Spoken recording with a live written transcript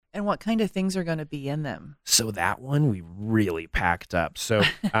And what kind of things are going to be in them? So that one we really packed up. So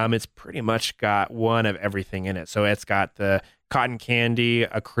it's pretty much got one of everything in it. So it's got the cotton candy,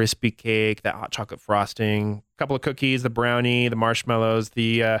 a crispy cake, that hot chocolate frosting, a couple of cookies, the brownie, the marshmallows,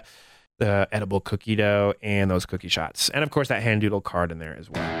 the edible cookie dough, and those cookie shots. And of course that hand doodle card in there as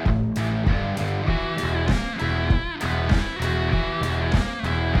well.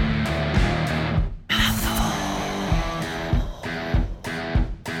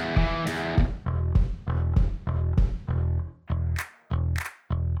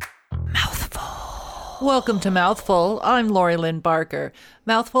 Welcome to Mouthful. I'm Lori Lynn Barker.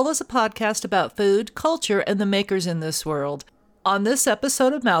 Mouthful is a podcast about food, culture, and the makers in this world. On this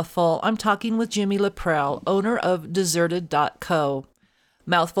episode of Mouthful, I'm talking with Jimmy Laprelle, owner of Deserted.co.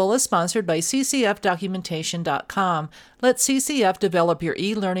 Mouthful is sponsored by ccfdocumentation.com. Let CCF develop your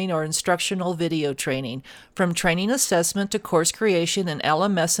e-learning or instructional video training. From training assessment to course creation and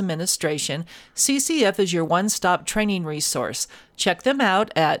LMS administration, CCF is your one-stop training resource. Check them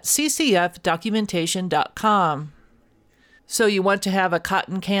out at ccfdocumentation.com. So you want to have a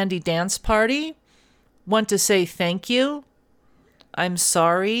cotton candy dance party? Want to say thank you? I'm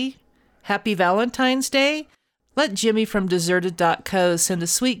sorry? Happy Valentine's Day? Let Jimmy from Deserted.co send a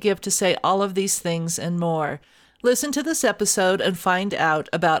sweet gift to say all of these things and more. Listen to this episode and find out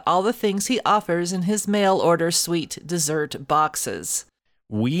about all the things he offers in his mail order sweet dessert boxes.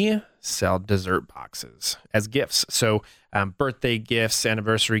 We sell dessert boxes as gifts. So birthday gifts,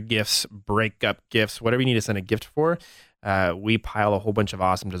 anniversary gifts, breakup gifts, whatever you need to send a gift for, we pile a whole bunch of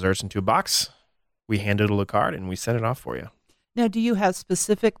awesome desserts into a box. We hand it a card and we send it off for you. Now, do you have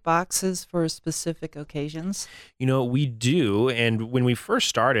specific boxes for specific occasions? You know, we do. And when we first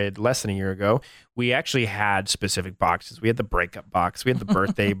started less than a year ago, we actually had specific boxes. We had the breakup box, we had the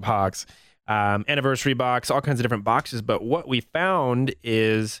birthday box, anniversary box, all kinds of different boxes. But what we found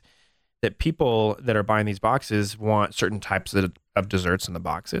is that people that are buying these boxes want certain types of desserts in the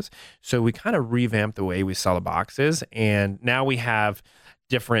boxes. So we kind of revamped the way we sell the boxes. And now we have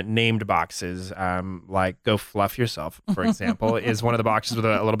different named boxes, like Go Fluff Yourself, for example, is one of the boxes with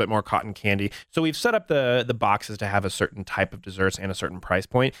a little bit more cotton candy. So we've set up the boxes to have a certain type of desserts and a certain price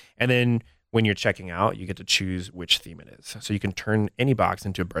point. And then when you're checking out, you get to choose which theme it is. So you can turn any box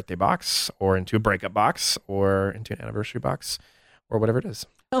into a birthday box or into a breakup box or into an anniversary box or whatever it is.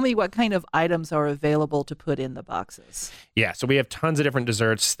 Tell me what kind of items are available to put in the boxes. Yeah, so we have tons of different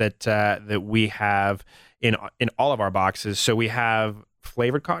desserts that we have in all of our boxes. So we have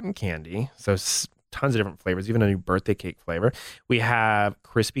flavored cotton candy, so tons of different flavors, even a new birthday cake flavor. We have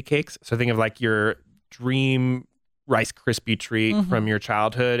crispy cakes, so think of like your dream Rice Krispie treat from your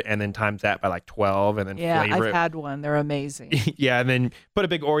childhood, and then times that by like 12, and then flavor it. I've had one. They're amazing. Yeah, and then put a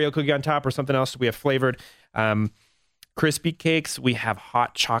big Oreo cookie on top or something else. So we have flavored crispy cakes. We have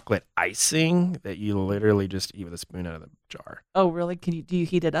hot chocolate icing that you literally just eat with a spoon out of the jar. Oh, really? Do you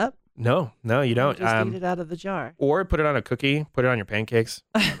heat it up? No, you don't. Just eat it out of the jar. Or put it on a cookie, put it on your pancakes,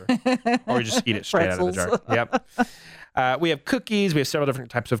 whatever. Or just eat it straight out of the jar. Yep. We have cookies. We have several different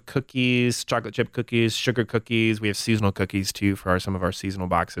types of cookies, chocolate chip cookies, sugar cookies. We have seasonal cookies too for some of our seasonal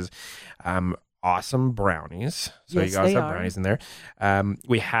boxes. Awesome brownies. So yes, you guys have brownies in there.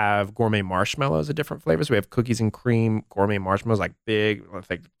 We have gourmet marshmallows of different flavors. We have cookies and cream gourmet marshmallows, like big,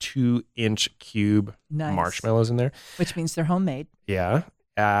 like 2-inch cube marshmallows in there. Which means they're homemade. Yeah.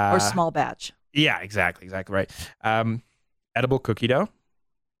 Or small batch. Yeah, exactly right. Edible cookie dough.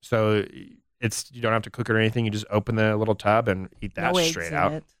 So you don't have to cook it or anything. You just open the little tub and eat that straight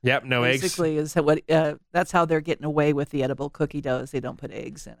out. It. Yep, no eggs. Basically, is what that's how they're getting away with the edible cookie dough. Is they don't put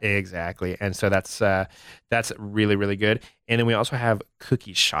eggs in it. Exactly, and so that's really, really good. And then we also have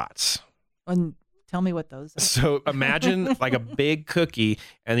cookie shots. And tell me what those are. So imagine like a big cookie,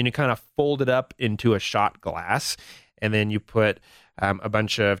 and then you kind of fold it up into a shot glass, and then you put a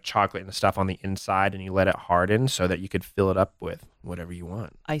bunch of chocolate and stuff on the inside, and you let it harden so that you could fill it up with whatever you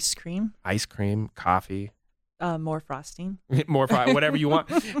want. Ice cream, coffee, more frosting, whatever you want,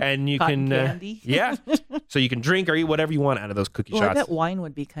 and you cotton can candy. Yeah, so you can drink or eat whatever you want out of those cookie shots. I bet wine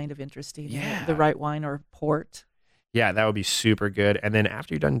would be kind of interesting. Yeah, the right wine or port. Yeah, that would be super good. And then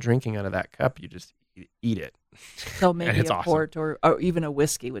after you're done drinking out of that cup, you just eat it. So maybe a awesome. Port or even a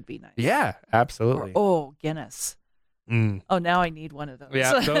whiskey would be nice. Yeah, absolutely. Or, Guinness. Oh, now I need one of those.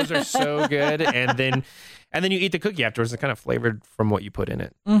 Yeah, those are so good. And then you eat the cookie afterwards. It's kind of flavored from what you put in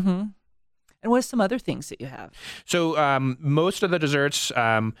it. Mm-hmm. And what's some other things that you have? So most of the desserts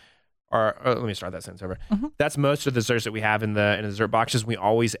let me start that sentence over. Mm-hmm. That's most of the desserts that we have in the dessert boxes. We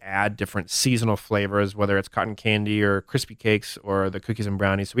always add different seasonal flavors, whether it's cotton candy or crispy cakes or the cookies and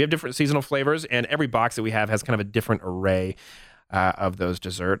brownies. So we have different seasonal flavors, and every box that we have has kind of a different array of those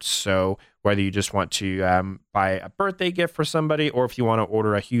desserts. So whether you just want to buy a birthday gift for somebody, or if you want to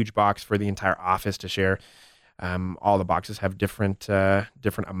order a huge box for the entire office to share, all the boxes have different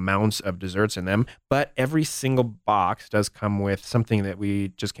amounts of desserts in them. But every single box does come with something that we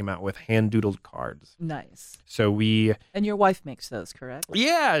just came out with, hand-doodled cards. Nice. So And your wife makes those, correct?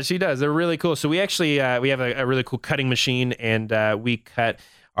 Yeah, she does. They're really cool. So we actually we have a really cool cutting machine, and we cut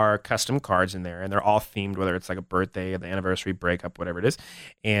our custom cards in there, and they're all themed, whether it's like a birthday, the anniversary, breakup, whatever it is.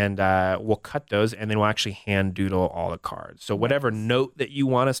 And we'll cut those, and then we'll actually hand doodle all the cards. So whatever note that you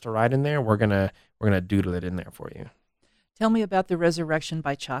want us to write in there, we're gonna doodle it in there for you. Tell me about the Resurrection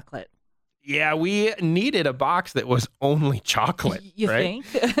by Chocolate. Yeah, we needed a box that was only chocolate. You right?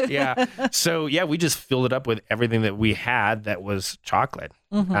 think? Yeah. So yeah, we just filled it up with everything that we had that was chocolate.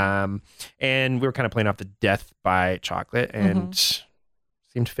 Mm-hmm. And we were kind of playing off the Death by Chocolate, and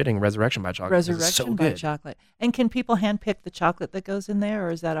seemed fitting. Resurrection by Chocolate. Resurrection by Chocolate. And can people handpick the chocolate that goes in there,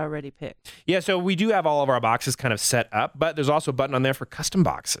 or is that already picked? Yeah, so we do have all of our boxes kind of set up, but there's also a button on there for custom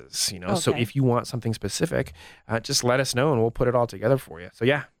boxes. So if you want something specific, just let us know and we'll put it all together for you. So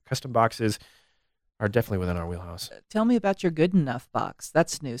yeah, custom boxes are definitely within our wheelhouse. Tell me about your Good Enough box.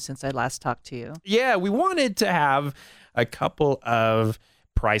 That's new since I last talked to you. Yeah, we wanted to have a couple of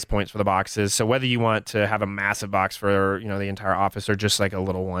price points for the boxes. So whether you want to have a massive box for the entire office, or just like a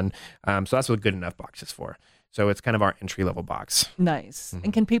little one, so that's what Good Enough box is for. So it's kind of our entry level box. Nice.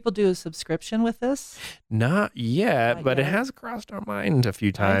 And can people do a subscription with this? Not yet, Not but yet. it has crossed our mind a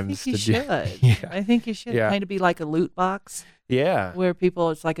few times. I think you should. Yeah. I think you should. Yeah. Kind of be like a loot box. Yeah. Where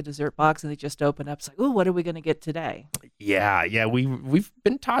it's like a dessert box and they just open up. It's like, ooh, what are we going to get today? Yeah. We've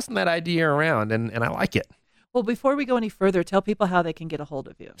been tossing that idea around, and I like it. Well, before we go any further, tell people how they can get a hold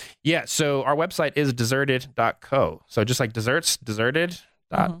of you. Yeah. So our website is deserted.co. So just like desserts,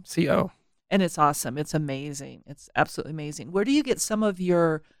 deserted.co. And it's awesome. It's amazing. It's absolutely amazing. Where do you get some of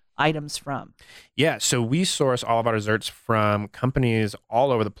your items from? Yeah, so we source all of our desserts from companies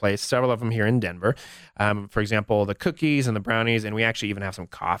all over the place, several of them here in Denver. For example, the cookies and the brownies, and we actually even have some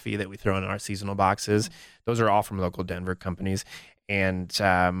coffee that we throw in our seasonal boxes. Those are all from local Denver companies. And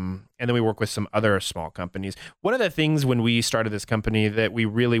then we work with some other small companies. One of the things when we started this company that we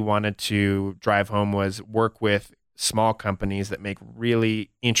really wanted to drive home was work with small companies that make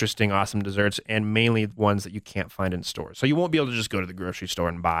really interesting, awesome desserts, and mainly ones that you can't find in stores. So you won't be able to just go to the grocery store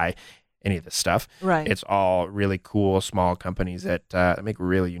and buy any of this stuff. Right. It's all really cool, small companies that make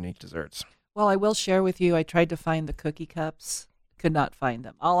really unique desserts. Well, I will share with you, I tried to find the cookie cups, could not find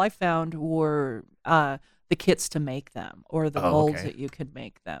them. All I found were the kits to make them, or the molds that you could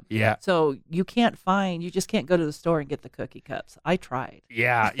make them. Yeah. So you just can't go to the store and get the cookie cups. I tried.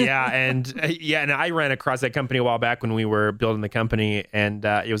 Yeah. And I ran across that company a while back when we were building the company, and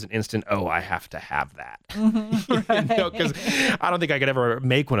it was an instant, I have to have that. Because I don't think I could ever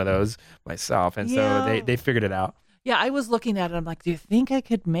make one of those myself. And so they figured it out. Yeah, I was looking at it. I'm like, do you think I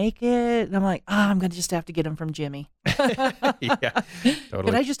could make it? And I'm like, I'm going to just have to get them from Jimmy. Yeah, totally.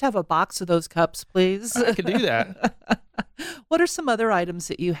 Could I just have a box of those cups, please? I could do that. What are some other items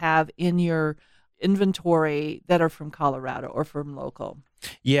that you have in your inventory that are from Colorado or from local?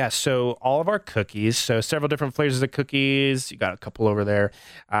 Yeah, so all of our cookies, so several different flavors of cookies. You got a couple over there.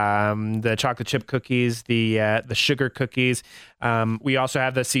 The chocolate chip cookies, the sugar cookies. We also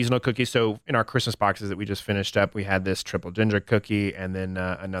have the seasonal cookies. So in our Christmas boxes that we just finished up, we had this triple ginger cookie, and then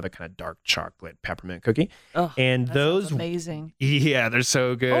another kind of dark chocolate peppermint cookie. Oh, and that those sounds amazing. Yeah, they're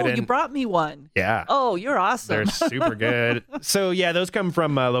so good. Oh, and you brought me one. Yeah. Oh, you're awesome. They're super good. So yeah, those come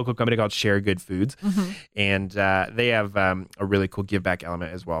from a local company called Share Good Foods, and they have a really cool give back element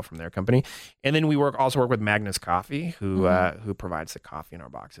as well from their company. And then we also work with Magnus Coffee, who provides the coffee in our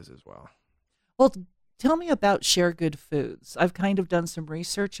boxes as well. Well, tell me about Share Good Foods. I've kind of done some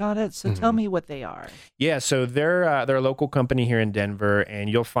research on it, so tell me what they are. Yeah, so they're a local company here in Denver, and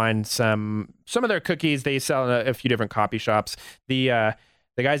you'll find some of their cookies. They sell in a few different coffee shops. The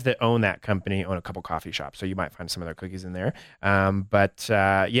guys that own that company own a couple coffee shops, so you might find some of their cookies in there. But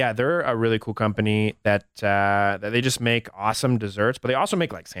they're a really cool company that they just make awesome desserts, but they also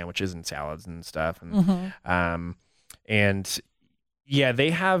make like sandwiches and salads and stuff. And they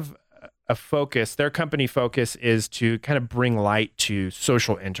have a focus. Their company focus is to kind of bring light to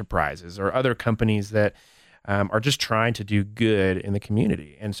social enterprises or other companies that are just trying to do good in the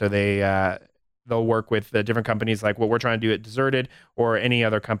community. And so they'll work with the different companies like what we're trying to do at Deserted or any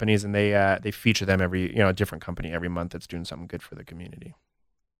other companies, and they feature them a different company every month that's doing something good for the community.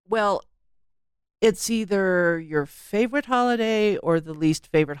 Well, it's either your favorite holiday or the least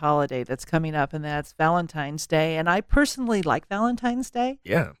favorite holiday that's coming up, and that's Valentine's Day. And I personally like Valentine's Day.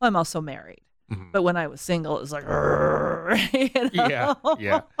 Yeah. I'm also married. Mhm. But when I was single, it was like, you Yeah. know?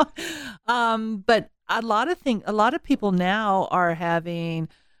 Yeah. But a lot of people now are having,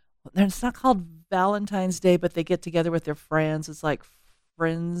 it's not called Valentine's Day, but they get together with their friends. It's like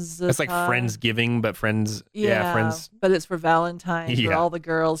friends. It's like Friendsgiving, but friends. Yeah. Yeah, Friends. but it's for Valentine's where Yeah. all the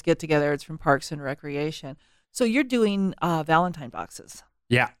girls get together. It's from Parks and Recreation. So you're doing Valentine boxes.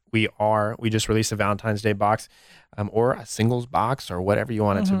 Yeah, we are. We just released a Valentine's Day box, or a singles box, or whatever you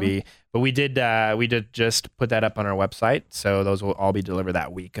want it to be. But we did just put that up on our website, so those will all be delivered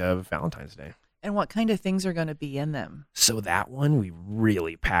that week of Valentine's Day. And what kind of things are going to be in them? So that one we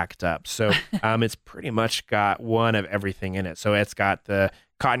really packed up. So it's pretty much got one of everything in it. So it's got the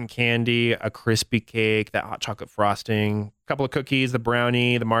cotton candy, a crispy cake, that hot chocolate frosting, a couple of cookies, the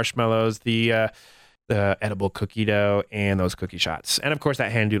brownie, the marshmallows, the edible cookie dough, and those cookie shots. And of course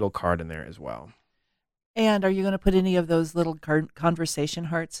that hand doodle card in there as well. And are you going to put any of those little conversation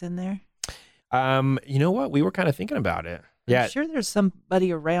hearts in there? You know what? We were kind of thinking about it. Yeah. I'm sure there's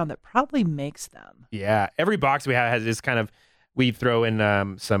somebody around that probably makes them. Yeah. Every box we have has this kind of, we throw in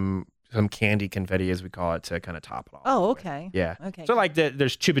some candy confetti, as we call it, to kind of top it all Oh, off with. okay. Yeah. Okay. So like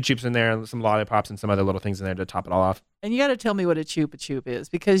there's Chupa Chups in there, and some lollipops and some other little things in there to top it all off. And you got to tell me what a Chupa Chup is,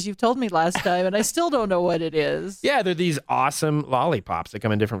 because you've told me last time and I still don't know what it is. Yeah, they're these awesome lollipops that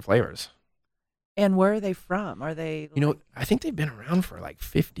come in different flavors. And where are they from? Are they? You know, I think they've been around for like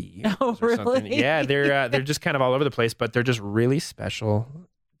 50 years Oh, or something. really? Yeah, they're just kind of all over the place, but they're just really special,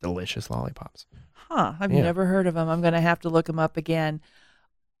 delicious lollipops. Huh? I've Yeah. never heard of them. I'm going to have to look them up again.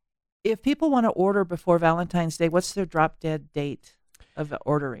 If people want to order before Valentine's Day, what's their drop dead date of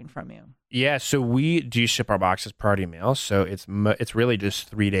ordering from you? Yeah, so we do ship our boxes priority mail, so it's really just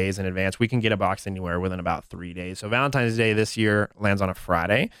 3 days in advance. We can get a box anywhere within about 3 days. So Valentine's Day this year lands on a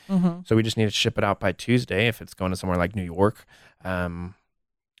Friday, so we just need to ship it out by Tuesday if it's going to somewhere like New York,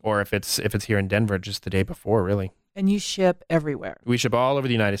 or if it's here in Denver, just the day before, really. And you ship everywhere. We ship all over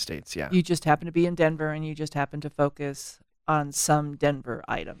the United States. Yeah. You just happen to be in Denver, and you just happen to focus on some Denver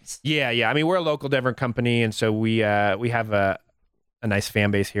items. Yeah. I mean, we're a local Denver company, and so we have a nice fan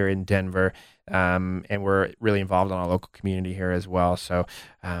base here in Denver, and we're really involved in our local community here as well. So,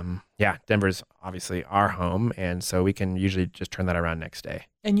 Denver's obviously our home, and so we can usually just turn that around next day.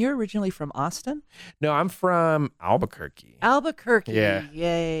 And you're originally from Austin? No, I'm from Albuquerque. Albuquerque. Yeah.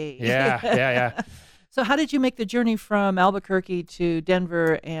 Yay. Yeah. So how did you make the journey from Albuquerque to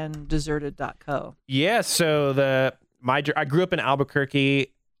Denver and deserted.co? Yeah, so I grew up in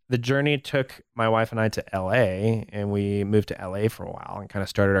Albuquerque. The journey took my wife and I to LA, and we moved to LA for a while and kind of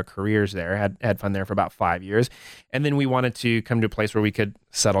started our careers there. Had fun there for about 5 years. And then we wanted to come to a place where we could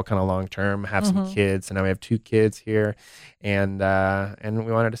settle kind of long term, have some kids. And now we have 2 kids here, and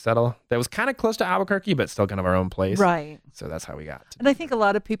we wanted to settle. That was kind of close to Albuquerque, but still kind of our own place. Right. So that's how we got to And I think a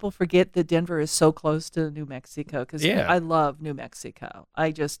lot of people forget that Denver is so close to New Mexico, because Yeah. I love New Mexico.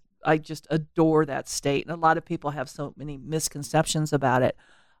 I just adore that state. And a lot of people have so many misconceptions about it.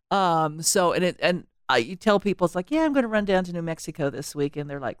 You tell people, it's like, yeah, I'm going to run down to New Mexico this week. And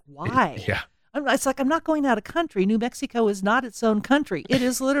they're like, why? Yeah. It's like, I'm not going out of country. New Mexico is not its own country. It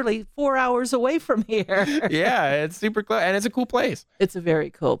is literally 4 hours away from here. Yeah, it's super close, and it's a cool place. It's a very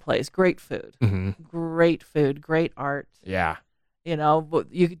cool place. Great food. Great food. Great art. Yeah. You know,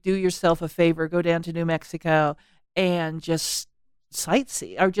 but you could do yourself a favor, go down to New Mexico and just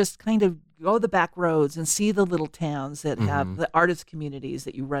sightsee, or just kind of go the back roads and see the little towns that have the artist communities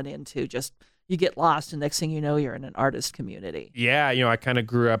that you run into. Just, you get lost, and next thing you know, you're in an artist community. Yeah, I kind of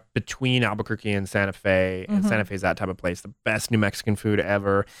grew up between Albuquerque and Santa Fe, and Santa Fe is that type of place. The best New Mexican food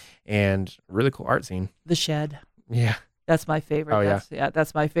ever, and really cool art scene. The Shed. Yeah. That's my favorite. Oh,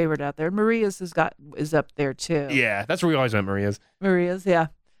 That's my favorite out there. Maria's is up there too. Yeah, that's where we always went, Maria's. Maria's, yeah.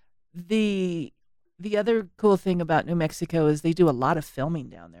 The other cool thing about New Mexico is they do a lot of filming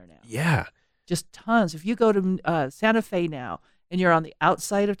down there now. Yeah. Just tons. If you go to Santa Fe now and you're on the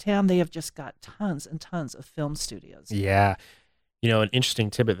outside of town, they have just got tons and tons of film studios. Yeah. An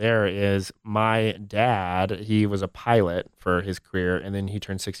interesting tidbit there is my dad, he was a pilot for his career, and then he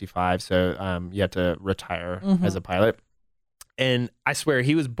turned 65, so you have to retire as a pilot. And I swear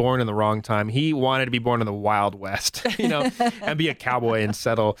he was born in the wrong time. He wanted to be born in the Wild West, and be a cowboy and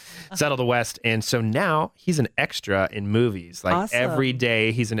settle the West. And so now he's an extra in movies. Like Awesome. Every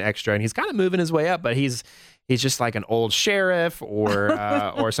day he's an extra, and he's kind of moving his way up, but he's just like an old sheriff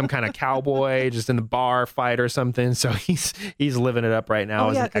or some kind of cowboy just in the bar fight or something. So he's living it up right now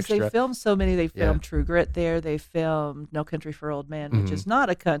as an because extra. they filmed so many. They filmed Yeah. True Grit there. They filmed No Country for Old Men, which is not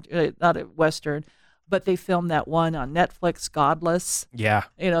a Western. But they filmed that one on Netflix, Godless. Yeah.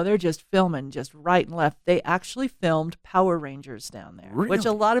 They're just filming just right and left. They actually filmed Power Rangers down there, Really? which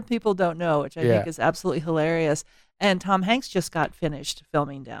a lot of people don't know, which I Yeah. think is absolutely hilarious. And Tom Hanks just got finished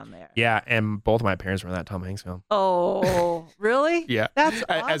filming down there. Yeah, and both of my parents were in that Tom Hanks film. Oh, really? Yeah. That's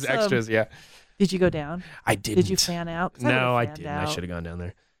awesome. As extras, yeah. Did you go down? I didn't. Did you fan out? No, I didn't. I should have gone down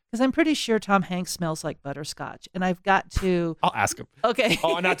there. Because I'm pretty sure Tom Hanks smells like butterscotch. And I've got to... I'll ask him. Okay.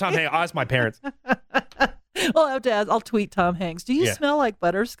 Oh, not Tom Hanks. I'll ask my parents. Well, I have to ask. I'll tweet Tom Hanks. Do you smell like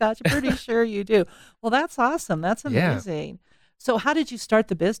butterscotch? I'm pretty sure you do. Well, that's awesome. That's amazing. Yeah. So how did you start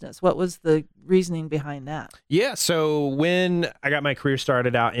the business? What was the reasoning behind that? Yeah. So when I got my career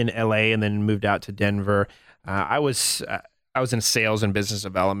started out in LA and then moved out to Denver, I was in sales and business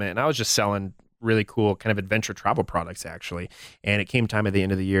development, and I was just selling really cool kind of adventure travel products, actually. And it came time at the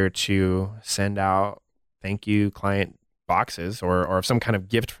end of the year to send out thank you client boxes or some kind of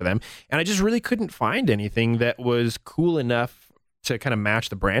gift for them. And I just really couldn't find anything that was cool enough to kind of match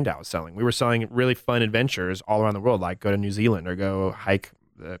the brand I was selling. We were selling really fun adventures all around the world, like go to New Zealand or go hike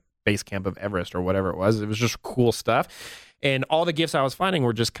the base camp of Everest or whatever it was. It was just cool stuff. And all the gifts I was finding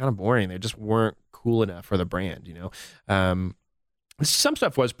were just kind of boring. They just weren't cool enough for the brand, Some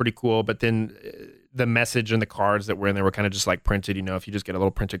stuff was pretty cool, but then the message and the cards that were in there were kind of just like printed, if you just get a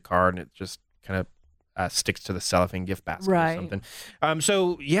little printed card and it just kind of sticks to the cellophane gift basket or something.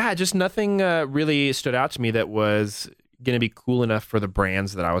 So yeah, just nothing really stood out to me that was going to be cool enough for the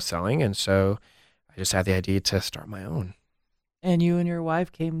brands that I was selling. And so I just had the idea to start my own. And you and your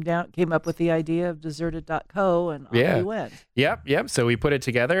wife came up with the idea of deserted.co, and off you went. Yep. So we put it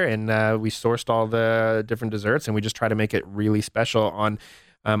together, and we sourced all the different desserts, and we just try to make it really special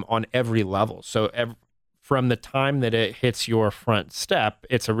on every level. So from the time that it hits your front step,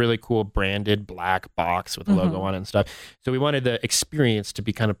 it's a really cool branded black box with a logo on it and stuff. So we wanted the experience to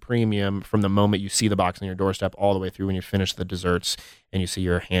be kind of premium from the moment you see the box on your doorstep all the way through when you finish the desserts and you see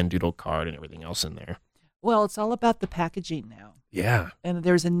your hand-doodled card and everything else in there. Well, it's all about the packaging now. Yeah. And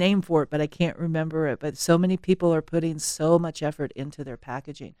there's a name for it, but I can't remember it. But so many people are putting so much effort into their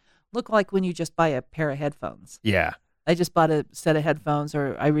packaging. Look like when you just buy a pair of headphones. Yeah. I just bought a set of headphones,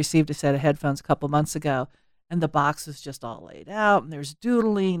 or I received a set of headphones a couple months ago, and the box is just all laid out, and there's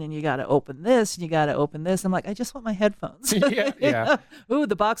doodling, and you got to open this, and you got to open this. I'm like, I just want my headphones. Yeah. Ooh,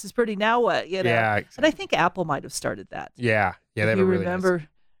 the box is pretty. Now what? Yeah. Exactly. And I think Apple might have started that. Yeah. Yeah. They if were you really remember nice.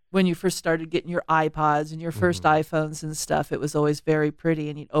 When you first started getting your iPods and your first iPhones and stuff, it was always very pretty,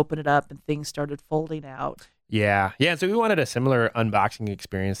 and you'd open it up and things started folding out. Yeah. Yeah. So we wanted a similar unboxing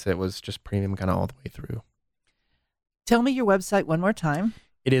experience that was just premium kind of all the way through. Tell me your website one more time.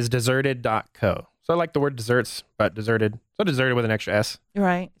 It is deserted.co. So I like the word desserts, but deserted. So deserted with an extra S.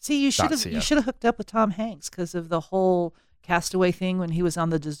 Right. See, you should have hooked up with Tom Hanks because of the whole Castaway thing when he was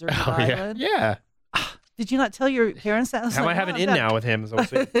on the deserted island. Yeah. Did you not tell your parents that? I might have an in now with him. So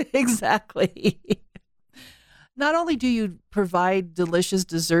Exactly. Not only do you provide delicious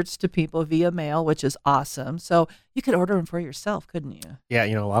desserts to people via mail, which is awesome, so you could order them for yourself, couldn't you? Yeah,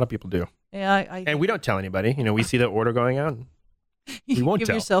 a lot of people do. Yeah, and we don't tell anybody. We see the order going out. We won't give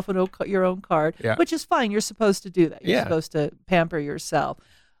tell. yourself your own card, which is fine. You're supposed to do that. You're supposed to pamper yourself.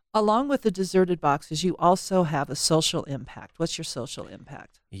 Along with the deserted boxes, you also have a social impact. What's your social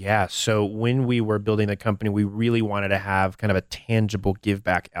impact? Yeah. So when we were building the company, we really wanted to have kind of a tangible give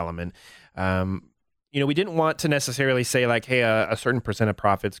back element. We didn't want to necessarily say like, hey, a certain percent of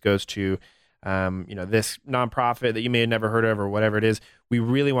profits goes to, this nonprofit that you may have never heard of or whatever it is. We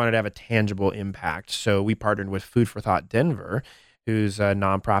really wanted to have a tangible impact. So we partnered with Food for Thought Denver, who's a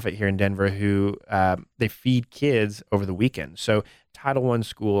nonprofit here in Denver, who they feed kids over the weekend. So Title I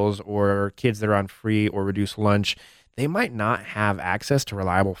schools or kids that are on free or reduced lunch, they might not have access to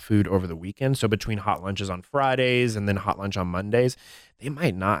reliable food over the weekend. So between hot lunches on Fridays and then hot lunch on Mondays, they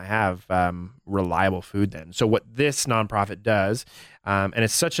might not have reliable food then. So what this nonprofit does, and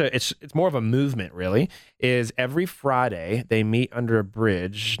it's more of a movement really, is every Friday they meet under a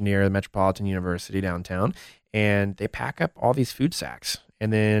bridge near the Metropolitan University downtown, and they pack up all these food sacks.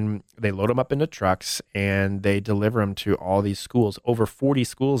 And then they load them up into trucks and they deliver them to all these schools, over 40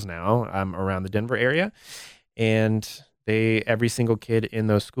 schools now around the Denver area. And every single kid in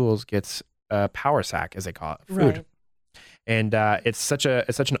those schools gets a power sack, as they call it, food. Right. And it's such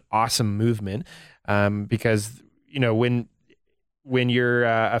an awesome movement because when you're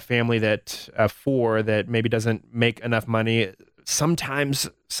a family of four that maybe doesn't make enough money, sometimes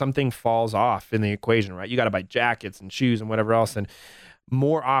something falls off in the equation, right? You got to buy jackets and shoes and whatever else, and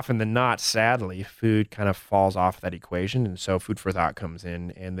more often than not, sadly, food kind of falls off that equation. And so Food for Thought comes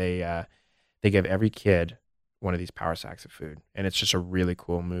in and they give every kid one of these power sacks of food. And it's just a really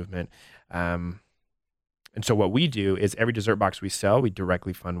cool movement. And so what we do is every dessert box we sell, we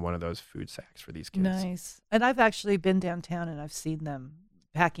directly fund one of those food sacks for these kids. Nice. And I've actually been downtown and I've seen them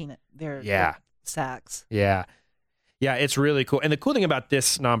packing their sacks. Yeah. Yeah, it's really cool. And the cool thing about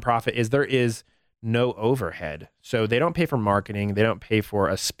this nonprofit is there is no overhead. So they don't pay for marketing. They don't pay for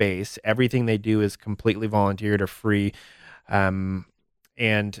a space. Everything they do is completely volunteered or free. And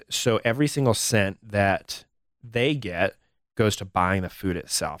so every single cent that they get goes to buying the food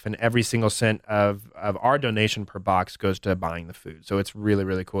itself. And every single cent of our donation per box goes to buying the food. So it's really,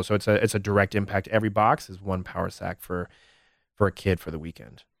 really cool. So it's a direct impact. Every box is one power sack for a kid for the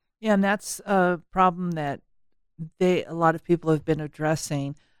weekend. Yeah, and that's a problem that a lot of people have been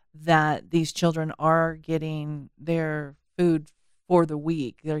addressing, that these children are getting their food for the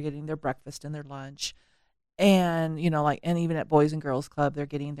week. They're getting their breakfast and their lunch. And, and even at Boys and Girls Club, they're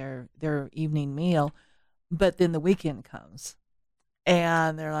getting their evening meal. But then the weekend comes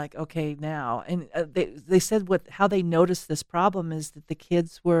and they're like, okay, now. And they said how they noticed this problem is that the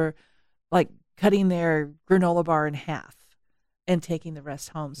kids were like cutting their granola bar in half and taking the rest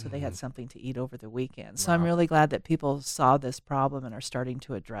home so they had something to eat over the weekend. So I'm really glad that people saw this problem and are starting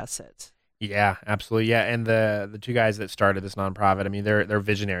to address it. Yeah, absolutely. Yeah, and the two guys that started this nonprofit, I mean, they're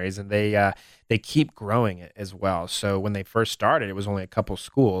visionaries, and they keep growing it as well. So when they first started, it was only a couple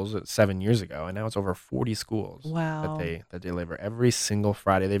schools 7 years ago, and now it's over 40 schools. Wow. that they deliver every single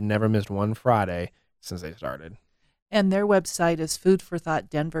Friday. They've never missed one Friday since they started. And their website is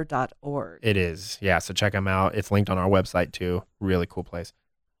foodforthoughtdenver.org. It is, yeah. So check them out. It's linked on our website too. Really cool place.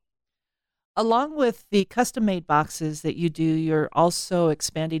 Along with the custom-made boxes that you do, you're also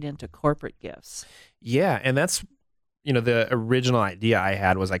expanding into corporate gifts. Yeah, and that's, the original idea I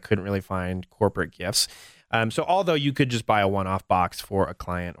had was I couldn't really find corporate gifts. So although you could just buy a one-off box for a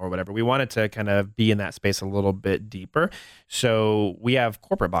client or whatever, we wanted to kind of be in that space a little bit deeper. So we have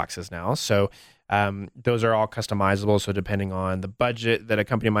corporate boxes now. So those are all customizable. So depending on the budget that a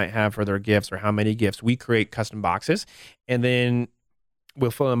company might have for their gifts or how many gifts, we create custom boxes, and then we'll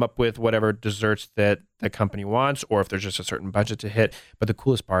fill them up with whatever desserts that the company wants, or if there's just a certain budget to hit. But the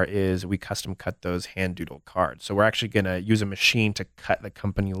coolest part is we custom cut those hand doodled cards. So we're actually going to use a machine to cut the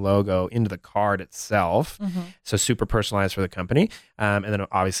company logo into the card itself. So super personalized for the company. And then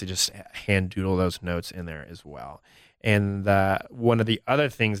obviously just hand doodle those notes in there as well. And one of the other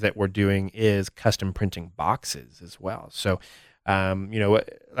things that we're doing is custom printing boxes as well. So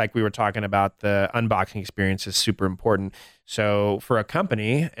like we were talking about, the unboxing experience is super important. So for a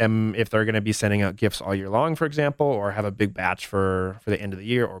company, if they're going to be sending out gifts all year long, for example, or have a big batch for the end of the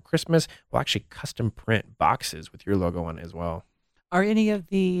year or Christmas, we'll actually custom print boxes with your logo on it as well. Are any of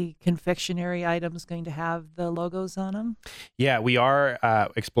the confectionery items going to have the logos on them? Yeah, we are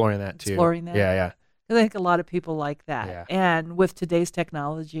exploring that too. Exploring that? Yeah. I think a lot of people like that. Yeah. And with today's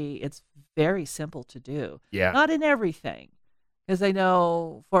technology, it's very simple to do. Yeah. Not in everything. Because I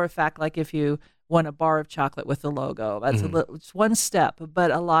know for a fact, like if you want a bar of chocolate with the logo, that's it's one step. But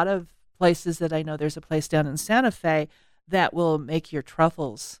a lot of places that I know, there's a place down in Santa Fe that will make your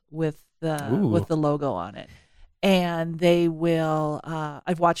truffles with the logo on it. And they will,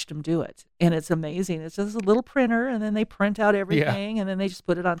 I've watched them do it, and it's amazing. It's just a little printer, and then they print out everything, and then they just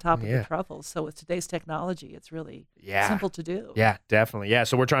put it on top of the truffles. So with today's technology, it's really simple to do. Yeah, definitely. Yeah,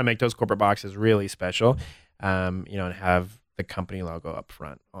 so we're trying to make those corporate boxes really special, and have the company logo up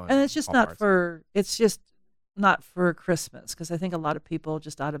front. And it's just not for Christmas, because I think a lot of people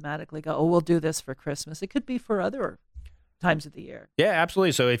just automatically go, oh, we'll do this for Christmas. It could be for other times of the year. Yeah,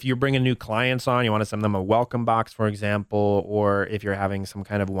 absolutely. So if you're bringing new clients on, you want to send them a welcome box, for example, or if you're having some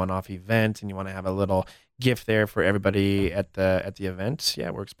kind of one-off event and you want to have a little gift there for everybody at the event,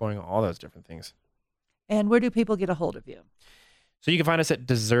 we're exploring all those different things. And where do people get a hold of you? So you can find us at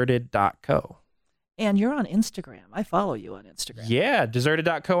deserted.co. And you're on Instagram. I follow you on Instagram. Yeah,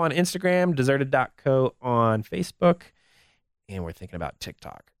 deserted.co on Instagram, deserted.co on Facebook, and we're thinking about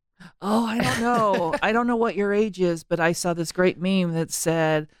TikTok. Oh, I don't know. I don't know what your age is, but I saw this great meme that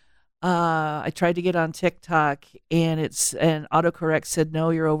said, I tried to get on TikTok and autocorrect said,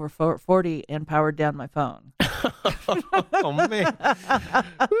 no, you're over 40, and powered down my phone. Oh, man.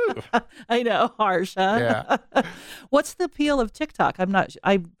 I know, harsh, huh? Yeah. What's the appeal of TikTok?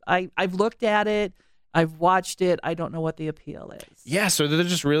 I've looked at it. I've watched it. I don't know what the appeal is. Yeah, so they're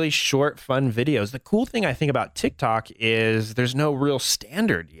just really short, fun videos. The cool thing I think about TikTok is there's no real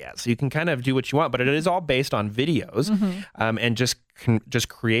standard yet. So you can kind of do what you want, but it is all based on videos and just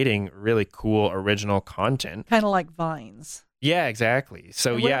creating really cool, original content. Kind of like Vines. Yeah, exactly.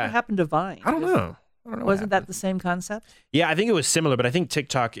 So What happened to Vine? I don't know. I don't know. Wasn't that the same concept? Yeah, I think it was similar, but I think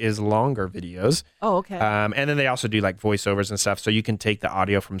TikTok is longer videos. Oh, okay. And then they also do like voiceovers and stuff. So you can take the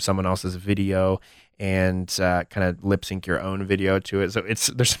audio from someone else's video and kind of lip sync your own video to it. So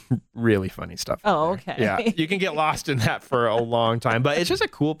there's some really funny stuff. Oh, okay. Yeah, you can get lost in that for a long time, but it's just a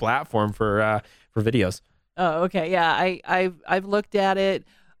cool platform for videos. Oh, okay. Yeah, I've looked at it,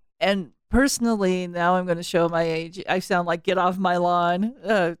 and personally, now I'm going to show my age. I sound like get off my lawn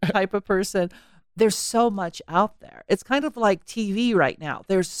type of person. There's so much out there. It's kind of like TV right now.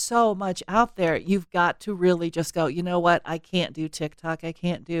 There's so much out there. You've got to really just go, you know what? I can't do TikTok. I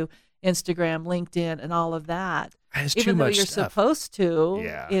can't do Instagram, LinkedIn, and all of that. It's Even too though much you're stuff. supposed to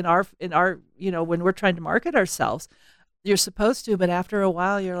Yeah. in our, when we're trying to market ourselves, you're supposed to, but after a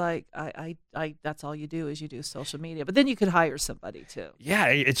while you're like, I that's all you do is you do social media. But then you could hire somebody too. Yeah,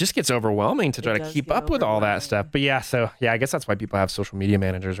 it just gets overwhelming to try to does keep get up with all that overwhelming. stuff. But I guess that's why people have social media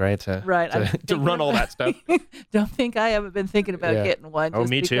managers, right? Right. I'm To thinking run all that stuff. Don't think I haven't been thinking about Yeah. getting one Oh, just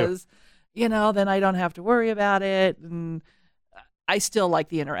me too. because, then I don't have to worry about it. And I still like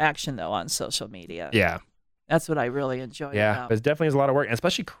the interaction though on social media. Yeah. That's what I really enjoy. Yeah, about. but it definitely is a lot of work, and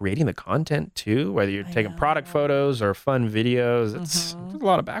especially creating the content too, whether you're I taking product know. photos or fun videos. It's Mhm. there's a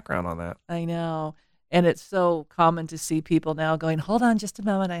lot of background on that. I know. And it's so common to see people now going, hold on just a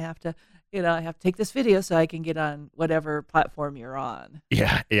moment. I have to take this video so I can get on whatever platform you're on.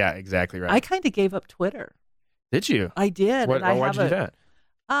 Yeah, exactly right. I kind of gave up Twitter. Did you? I did. What, and I why'd you do that?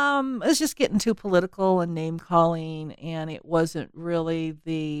 It was just getting too political and name calling, and it wasn't really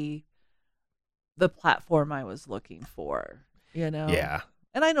the platform I was looking for, Yeah.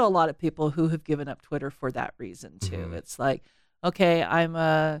 And I know a lot of people who have given up Twitter for that reason too. Mhm. It's like, okay, I'm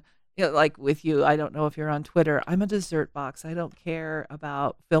like with you, I don't know if you're on Twitter. I'm a dessert box. I don't care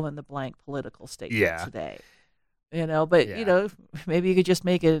about fill in the blank political statement Yeah. today. But Yeah. maybe you could just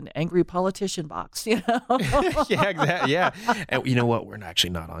make an angry politician box, Yeah, exactly. Yeah. And you know what? We're actually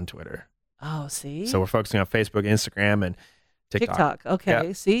not on Twitter. Oh, see? So we're focusing on Facebook, Instagram, and TikTok. Okay.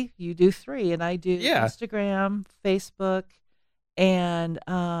 Yeah. See, you do 3 and I do Yeah. Instagram, Facebook, and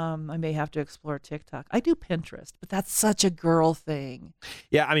I may have to explore TikTok. I do Pinterest, but that's such a girl thing.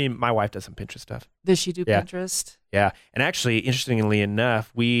 Yeah, I mean, my wife does some Pinterest stuff. Does she do Yeah. Pinterest? Yeah. And actually, interestingly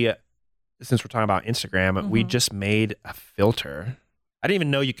enough, since we're talking about Instagram, we Mhm. just made a filter. I didn't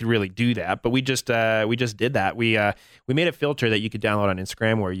even know you could really do that, but we just did that. We made a filter that you could download on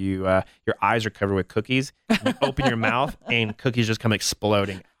Instagram where you your eyes are covered with cookies. You open your mouth and cookies just come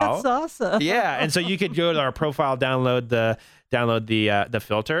exploding That's out. awesome. Yeah, and so you could go to our profile, download the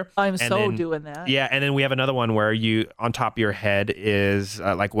filter. I'm and so then- doing that. Yeah, and then we have another one where you on top of your head is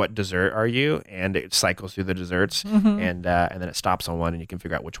like what dessert are you, and it cycles through the desserts, Mhm. and then it stops on one, and you can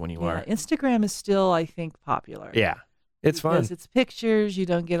figure out which one you Yeah, are. Instagram is still, I think, popular. Yeah, it's fun. Because it's pictures. You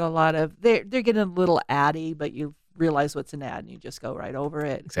don't get a lot of they're getting a little addy, but you realize what's an ad and you just go right over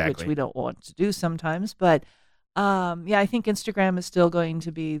it, which Exactly. we don't want to do sometimes. But I think Instagram is still going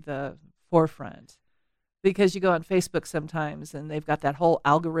to be the forefront because you go on Facebook sometimes and they've got that whole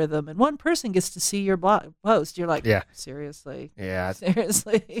algorithm, and one person gets to see your blog post. You're like, Yeah. seriously, Yeah, it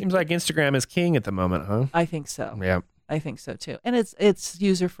seriously. seems like Instagram is king at the moment, huh? I think so. Yeah, I think so too, and it's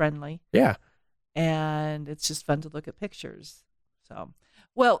user friendly. yeah. And it's just fun to look at pictures. So,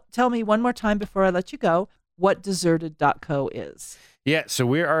 well, tell me one more time before I let you go what deserted.co is. Yeah, so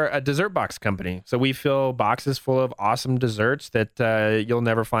we are a dessert box company. So we fill boxes full of awesome desserts that you'll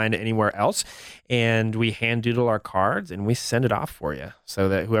never find anywhere else. And we hand doodle our cards and we send it off for you so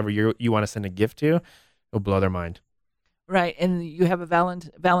that whoever you want to send a gift to, it'll blow their mind. Right. And you have a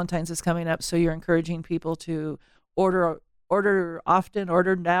Valentine's is coming up. So you're encouraging people to order often,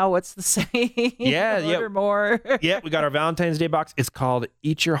 order now. What's the saying? Yeah, order more. Yeah, we got our Valentine's Day box. It's called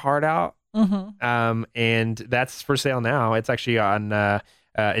Eat Your Heart Out. Mm-hmm. And that's for sale now. It's actually on,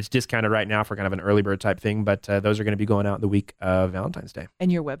 it's discounted right now for kind of an early bird type thing, but those are going to be going out the week of Valentine's Day. And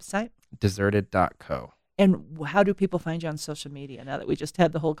your website? Deserted.co. And how do people find you on social media now that we just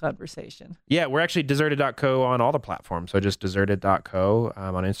had the whole conversation? Yeah, we're actually deserted.co on all the platforms. So just deserted.co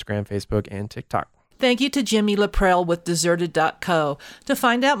on Instagram, Facebook, and TikTok. Thank you to Jimmy Laprelle with Deserted.co. To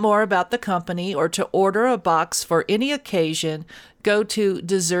find out more about the company or to order a box for any occasion, go to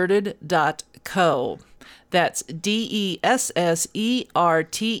Deserted.co. That's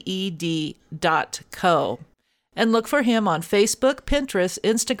DESSERTED.co. And look for him on Facebook, Pinterest,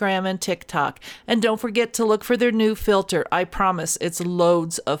 Instagram, and TikTok. And don't forget to look for their new filter. I promise it's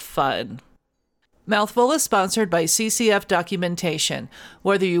loads of fun. Mouthful is sponsored by CCF Documentation.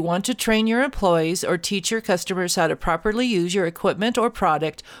 Whether you want to train your employees or teach your customers how to properly use your equipment or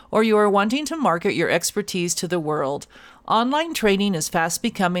product, or you are wanting to market your expertise to the world, online training is fast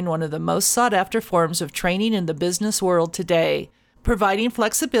becoming one of the most sought-after forms of training in the business world today. Providing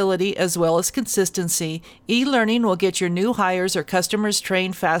flexibility as well as consistency, e-learning will get your new hires or customers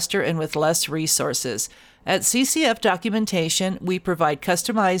trained faster and with less resources. At CCF Documentation, we provide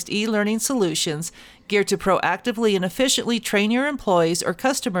customized e-learning solutions geared to proactively and efficiently train your employees or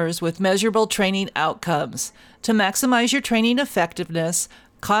customers with measurable training outcomes. To maximize your training effectiveness,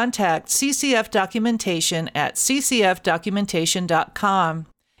 contact CCF Documentation at ccfdocumentation.com.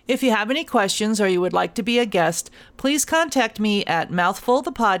 If you have any questions or you would like to be a guest, please contact me at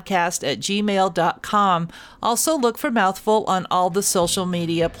mouthfulthepodcast@gmail.com. Also look for Mouthful on all the social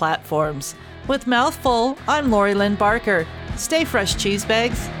media platforms. With Mouthful, I'm Lori Lynn Barker. Stay fresh, cheese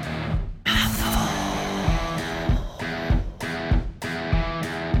bags.